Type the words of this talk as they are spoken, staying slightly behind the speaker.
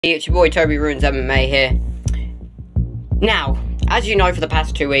It's your boy Toby Ruins MMA here. Now, as you know, for the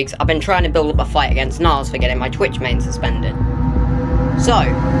past 2 weeks, I've been trying to build up a fight against Naz for getting my Twitch main suspended. So,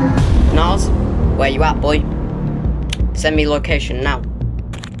 Naz, where you at, boy? Send me location now.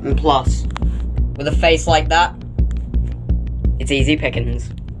 And plus, with a face like that, it's easy pickings.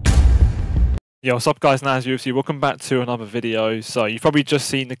 Yo, what's up guys, NazUFC, welcome back to another video. So, you've probably just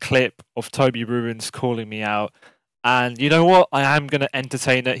seen the clip of Toby Ruins calling me out. And you know what? I am going to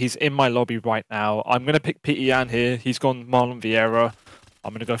entertain it. He's in my lobby right now. I'm going to pick Pete Yan here. He's gone Marlon Vieira.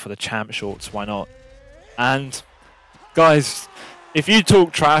 I'm going to go for the champ shorts. Why not? And guys, if you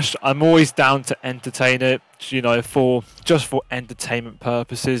talk trash, I'm always down to entertain it. You know, just for entertainment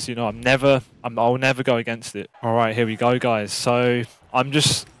purposes. You know, I'll never go against it. All right, here we go, guys. So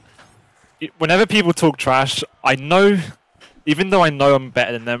whenever people talk trash, I know, even though I know I'm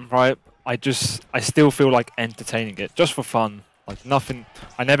better than them, right? I still feel like entertaining it, just for fun. Like nothing,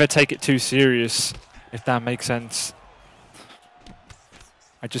 I never take it too serious, if that makes sense.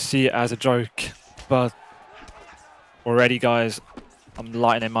 I just see it as a joke, but already guys, I'm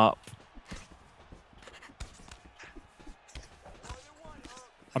lighting him up.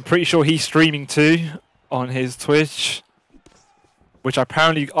 I'm pretty sure he's streaming too on his Twitch, which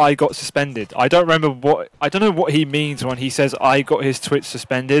apparently I got suspended. I don't know what he means when he says I got his Twitch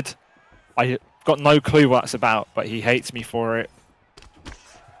suspended. I got no clue what that's about, but he hates me for it.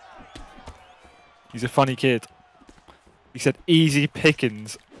 He's a funny kid. He said easy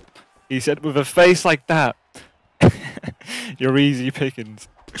pickings. He said with a face like that, you're easy pickings.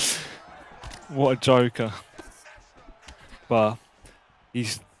 What a joker. But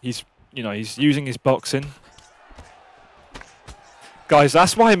he's using his boxing. Guys,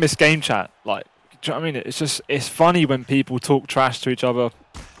 that's why I miss game chat. Like, do you know what I mean? It's funny when people talk trash to each other.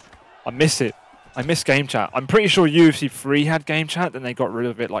 I miss it. I miss game chat. I'm pretty sure UFC 3 had game chat, then they got rid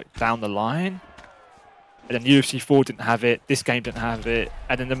of it like down the line. And then UFC 4 didn't have it, this game didn't have it.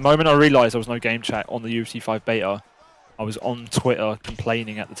 And then the moment I realised there was no game chat on the UFC 5 beta, I was on Twitter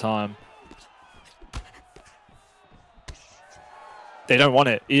complaining at the time. They don't want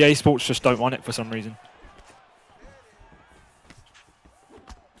it. EA Sports just don't want it for some reason.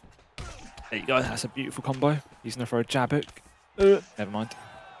 There you go, that's a beautiful combo. He's going to throw a jab hook. Never mind.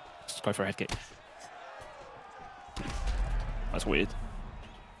 Let's go for a head kick. That's weird.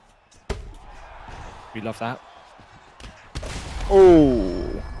 We love that.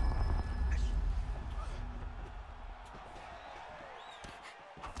 Oh!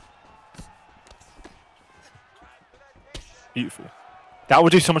 Beautiful. That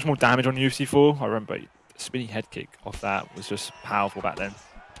would do so much more damage on UFC 4. I remember the spinning head kick off that was just powerful back then.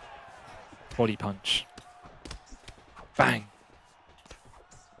 Body punch. Bang.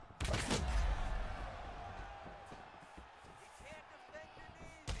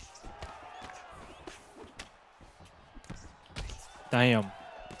 Damn.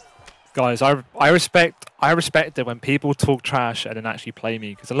 Guys, I respect it when people talk trash and then actually play me,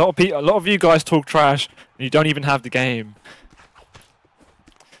 because a lot of you guys talk trash and you don't even have the game.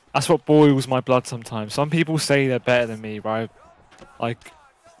 That's what boils my blood sometimes. Some people say they're better than me, right? Like,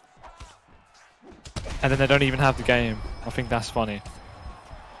 and then they don't even have the game. I think that's funny.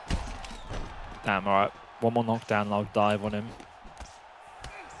 Damn, alright. One more knockdown and I'll dive on him.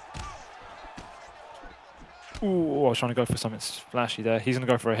 Ooh, I was trying to go for something flashy there. He's going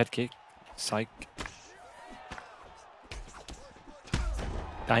to go for a head kick. Psych.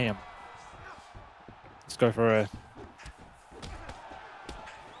 Damn. Let's go for a...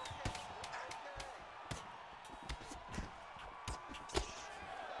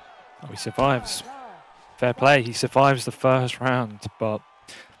 Oh, he survives. Fair play. He survives the first round, but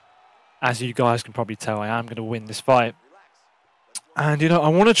as you guys can probably tell, I am going to win this fight. And, you know, I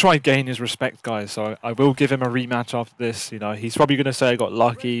want to try gain his respect, guys, so I will give him a rematch after this. You know, he's probably going to say I got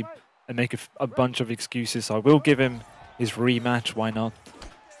lucky and make a bunch of excuses, so I will give him his rematch. Why not?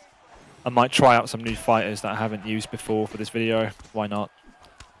 I might try out some new fighters that I haven't used before for this video. Why not?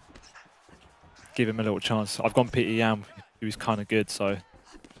 Give him a little chance. I've gone Pete Yan, who's kind of good, so...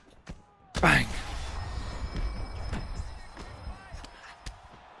 Bang!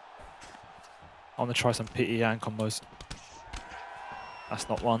 I want to try some Pete Yan combos. That's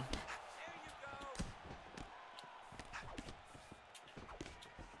not one.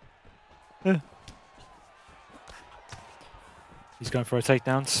 Yeah. He's going for a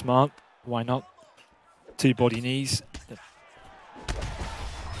takedown. Smart. Why not? 2 body knees.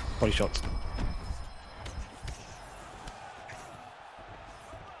 Body shots.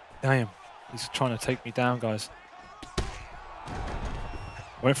 Damn. He's trying to take me down, guys.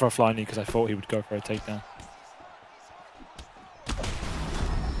 I went for a flying knee because I thought he would go for a takedown.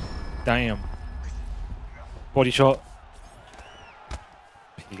 Damn. Body shot.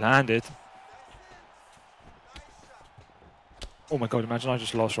 He landed. Oh my god, imagine I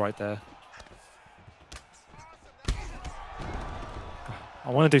just lost right there. I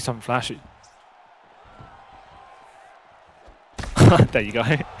want to do something flashy. There you go.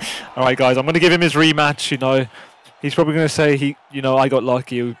 Alright guys, I'm going to give him his rematch, you know. He's probably going to say, I got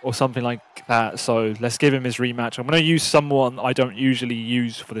lucky or something like that. So let's give him his rematch. I'm going to use someone I don't usually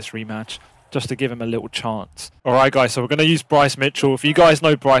use for this rematch, just to give him a little chance. Alright guys, so we're going to use Bryce Mitchell. If you guys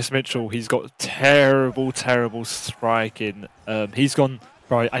know Bryce Mitchell, he's got terrible, terrible striking. He's gone,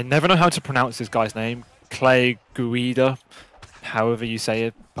 bro, I never know how to pronounce this guy's name. Clay Guida, however you say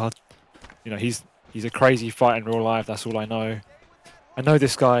it. But, he's a crazy fighter in real life, that's all I know. I know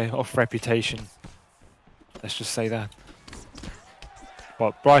this guy off reputation. Let's just say that.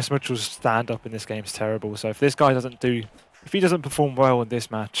 But Bryce Mitchell's stand-up in this game is terrible. So if this guy if he doesn't perform well in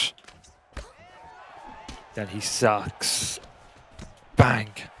this match, then he sucks. Bang.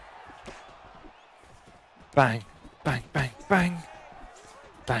 Bang. Bang, bang, bang.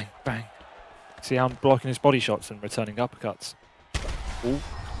 Bang, bang. See how I'm blocking his body shots and returning uppercuts. Ooh.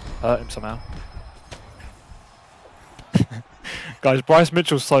 Hurt him somehow. Guys, Bryce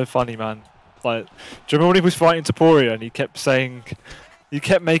Mitchell's so funny, man. Like, do you remember when he was fighting Taporia and he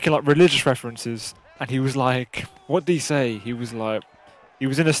kept making like religious references, and he was like, what did he say? He was like, he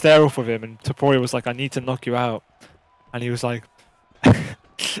was in a stare-off with him, and Taporia was like, I need to knock you out. And he was like,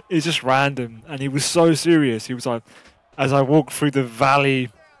 it's just random. And he was so serious. He was like, as I walk through the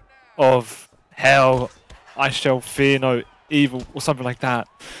valley of hell, I shall fear no evil, or something like that.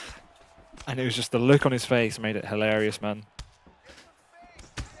 And it was just the look on his face made it hilarious, man.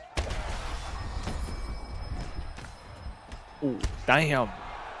 Oh, damn.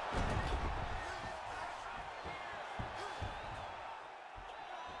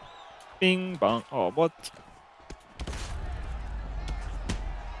 Bing bong. Oh, what?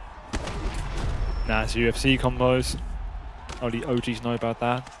 NazUFC combos. Only OGs know about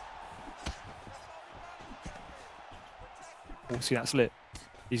that. Oh, see, that's lit.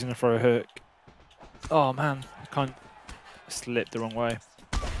 He's going to throw a hook. Oh, man. I can't slip the wrong way.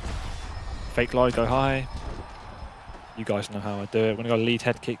 Fake low, go high. You guys know how I do it. We're going to go lead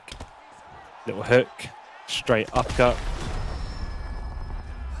head kick. Little hook. Straight uppercut.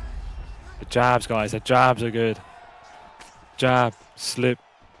 The jabs, guys. The jabs are good. Jab. Slip.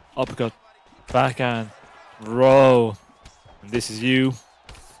 Uppercut. Backhand. Roll. And this is you.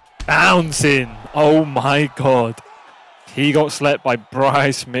 Bouncing. Oh my god. He got slept by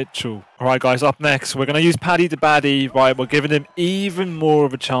Bryce Mitchell. Alright guys, up next, we're going to use Paddy the Baddie. Right, we're giving him even more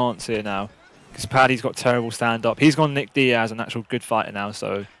of a chance here now. Because Paddy's got terrible stand-up. He's gone Nick Diaz, an actual good fighter now,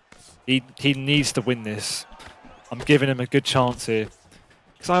 so he needs to win this. I'm giving him a good chance here.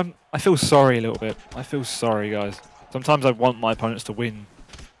 Because I feel sorry a little bit. I feel sorry, guys. Sometimes I want my opponents to win.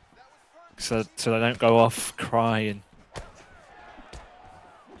 So they don't go off crying.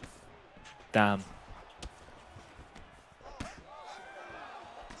 Damn.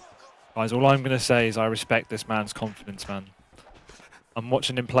 Guys, all I'm going to say is I respect this man's confidence, man. I'm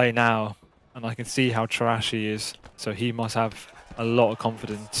watching him play now, and I can see how trash he is. So he must have a lot of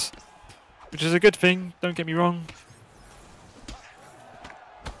confidence. Which is a good thing, don't get me wrong.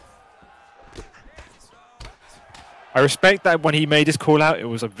 I respect that when he made his call out, it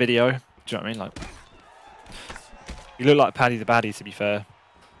was a video. Do you know what I mean? Like, he looked like Paddy the Baddie, to be fair.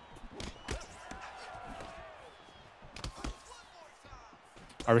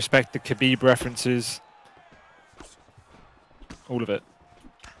 I respect the Khabib references. All of it.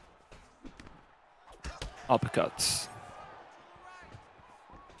 Uppercuts.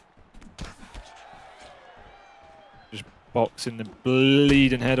 Just boxing the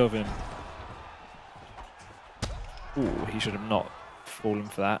bleeding head of him. Ooh, he should have not fallen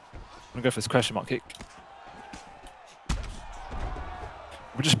for that. I'm going to go for this question mark kick.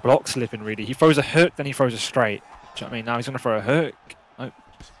 We're just block slipping, really. He throws a hook, then he throws a straight. Do you know what I mean? Now he's going to throw a hook. Nope.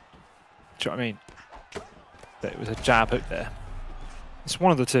 Do you know what I mean? It was a jab hook there. It's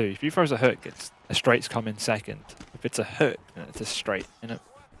one of the two. If he throws a hook, it's a straight's coming second. If it's a hook, then it's a straight. You know?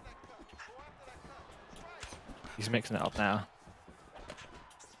 He's mixing it up now.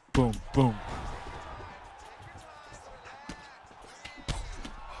 Boom, boom.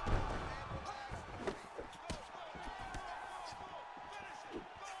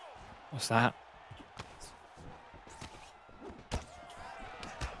 What's that?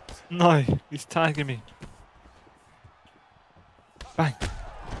 No, he's tagging me. Bang.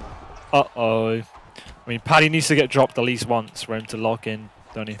 Uh-oh. I mean, Paddy needs to get dropped at least once for him to lock in,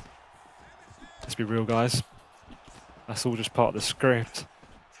 don't he? Let's be real, guys. That's all just part of the script.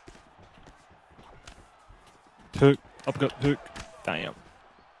 Hook. Uppercut. Hook. Damn.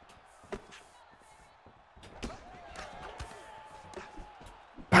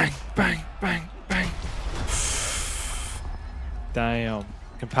 Bang, bang, bang, bang. Damn.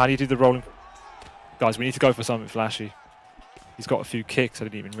 Can Paddy do the rolling? Guys, we need to go for something flashy. He's got a few kicks. I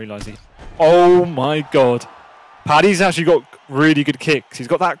didn't even realise he... Oh my god. Paddy's actually got really good kicks. He's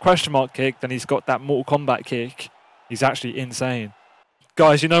got that question mark kick, then he's got that Mortal Kombat kick. He's actually insane.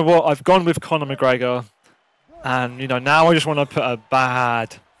 Guys, you know what? I've gone with Conor McGregor. And, you know, now I just want to put a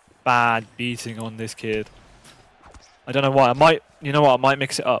bad beating on this kid. I don't know why. I might, you know what? I might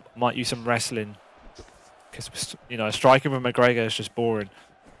mix it up. I might use some wrestling. Because, you know, striking with McGregor is just boring.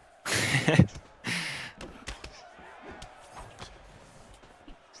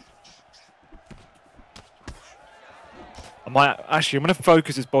 I'm going to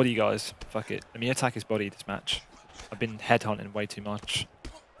focus his body, guys. Fuck it. Let me attack his body this match. I've been headhunting way too much.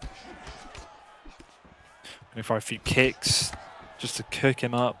 I'm going to throw a few kicks just to cook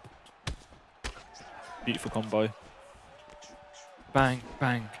him up. Beautiful combo. Bang,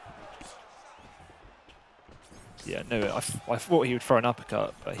 bang. Yeah, no, I thought he would throw an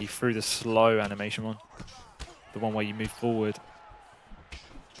uppercut, but he threw the slow animation one. The one where you move forward.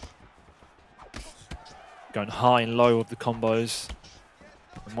 Going high and low with the combos.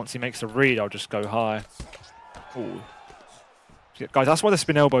 And once he makes a read, I'll just go high. Ooh. Yeah, guys, that's why the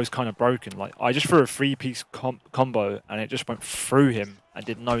spin elbow is kind of broken. Like, I just threw a three-piece combo, and it just went through him and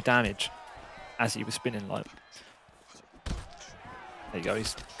did no damage as he was spinning. Like, there you go.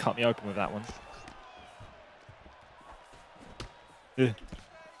 He's cut me open with that one. Yeah.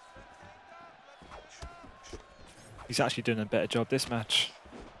 He's actually doing a better job this match,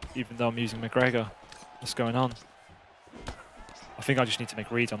 even though I'm using McGregor. What's going on? I think I just need to make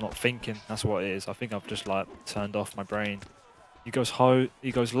reads. I'm not thinking. That's what it is. I think I've just like turned off my brain. He goes low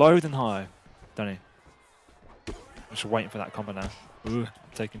then high, don't he? I'm just waiting for that combo now. Ooh,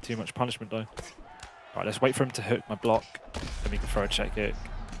 I'm taking too much punishment though. Alright, let's wait for him to hook my block. Then we can throw a check kick.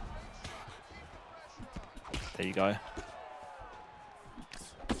 There you go.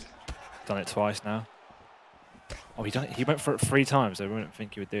 Done it twice now. Oh, he went for it 3 times. I wouldn't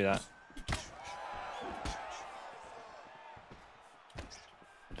think he would do that.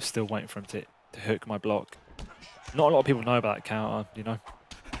 Still waiting for him to hook my block. Not a lot of people know about that counter, you know.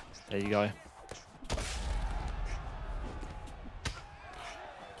 There you go. A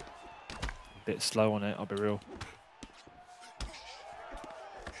bit slow on it, I'll be real.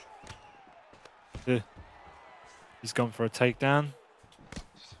 Yeah. He's gone for a takedown.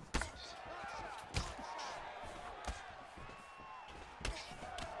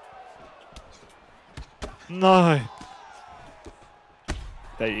 No!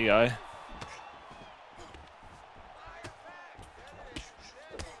 There you go.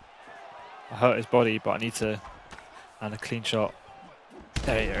 I hurt his body, but I need to land a clean shot.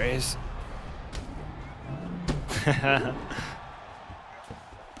 There he is.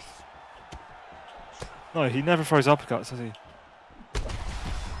 No, he never throws uppercuts, does he?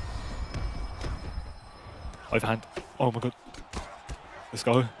 Overhand. Oh my god. Let's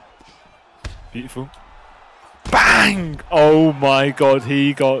go. Beautiful. Bang! Oh my god,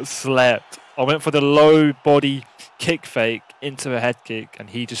 he got slept. I went for the low body kick fake into a head kick and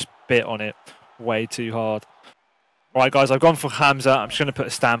he just bit on it way too hard. Alright guys, I've gone for Hamza. I'm just going to put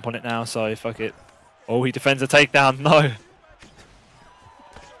a stamp on it now, so fuck it. Oh, he defends a takedown. No.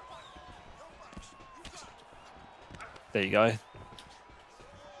 There you go.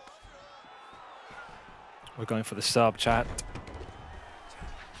 We're going for the sub, chat.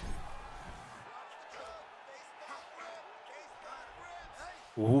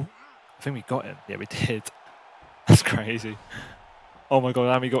 Ooh, I think we got him. Yeah, we did. That's crazy. Oh my god,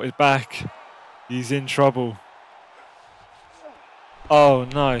 and we got his back. He's in trouble. Oh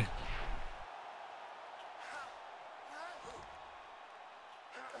no.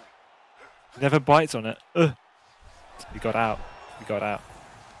 Never bites on it. Ugh. We got out. We got out.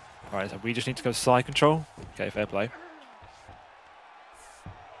 Alright, so we just need to go side control. Okay, fair play.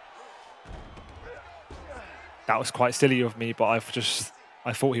 That was quite silly of me, but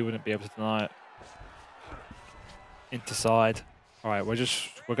I thought he wouldn't be able to deny it. Into side. Alright,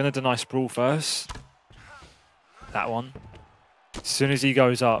 we're gonna deny sprawl first. That one. As soon as he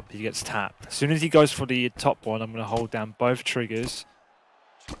goes up, he gets tapped. As soon as he goes for the top one, I'm gonna hold down both triggers.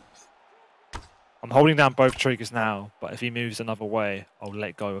 I'm holding down both triggers now, but if he moves another way, I'll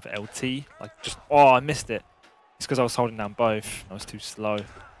let go of LT. Like just, oh, I missed it. It's because I was holding down both. I was too slow.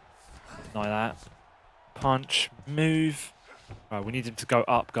 Deny that. Punch, move. Right, we need him to go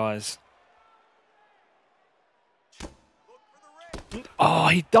up, guys. Oh,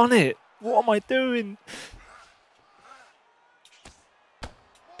 he done it. What am I doing?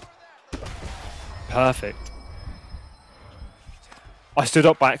 Perfect. I stood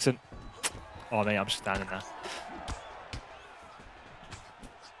up by accident. Oh, mate, I'm just standing there.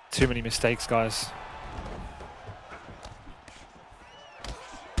 Too many mistakes, guys.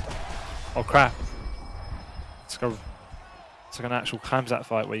 Oh, crap. Let's go. It's like an actual Khamzat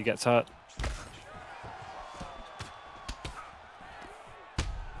fight where you get hurt.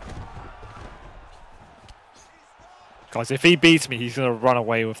 Guys, if he beats me, he's going to run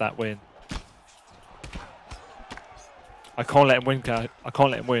away with that win. I can't let him win, guys. I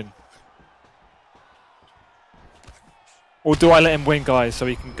can't let him win. Or do I let him win, guys, so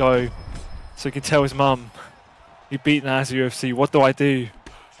he can go, so he can tell his mum he beat NazUFC? What do I do?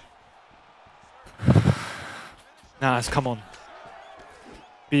 Naz, come on.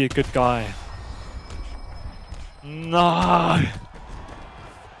 Be a good guy. No!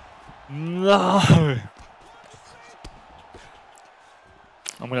 No!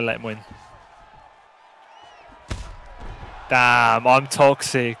 I'm gonna let him win. Damn, I'm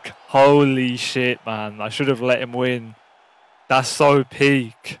toxic. Holy shit, man. I should have let him win. That's so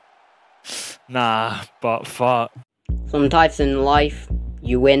peak. Nah, but fuck. Sometimes in life,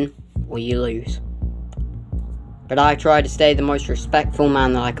 you win or you lose. But I try to stay the most respectful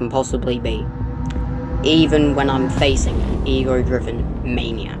man that I can possibly be, even when I'm facing an ego-driven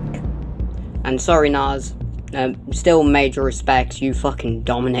maniac. And sorry, Naz, still major respects, you fucking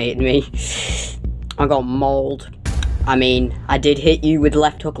dominated me. I got mauled. I mean, I did hit you with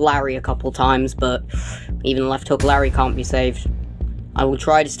left hook Larry a couple times, but even left hook Larry can't be saved. I will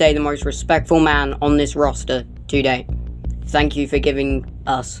try to stay the most respectful man on this roster today. Thank you for giving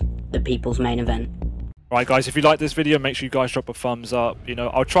us the people's main event. Right, guys, if you like this video, make sure you guys drop a thumbs up. You know,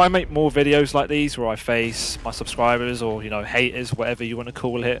 I'll try and make more videos like these where I face my subscribers or, you know, haters, whatever you want to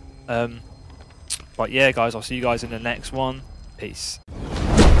call it. But yeah, guys, I'll see you guys in the next one. Peace.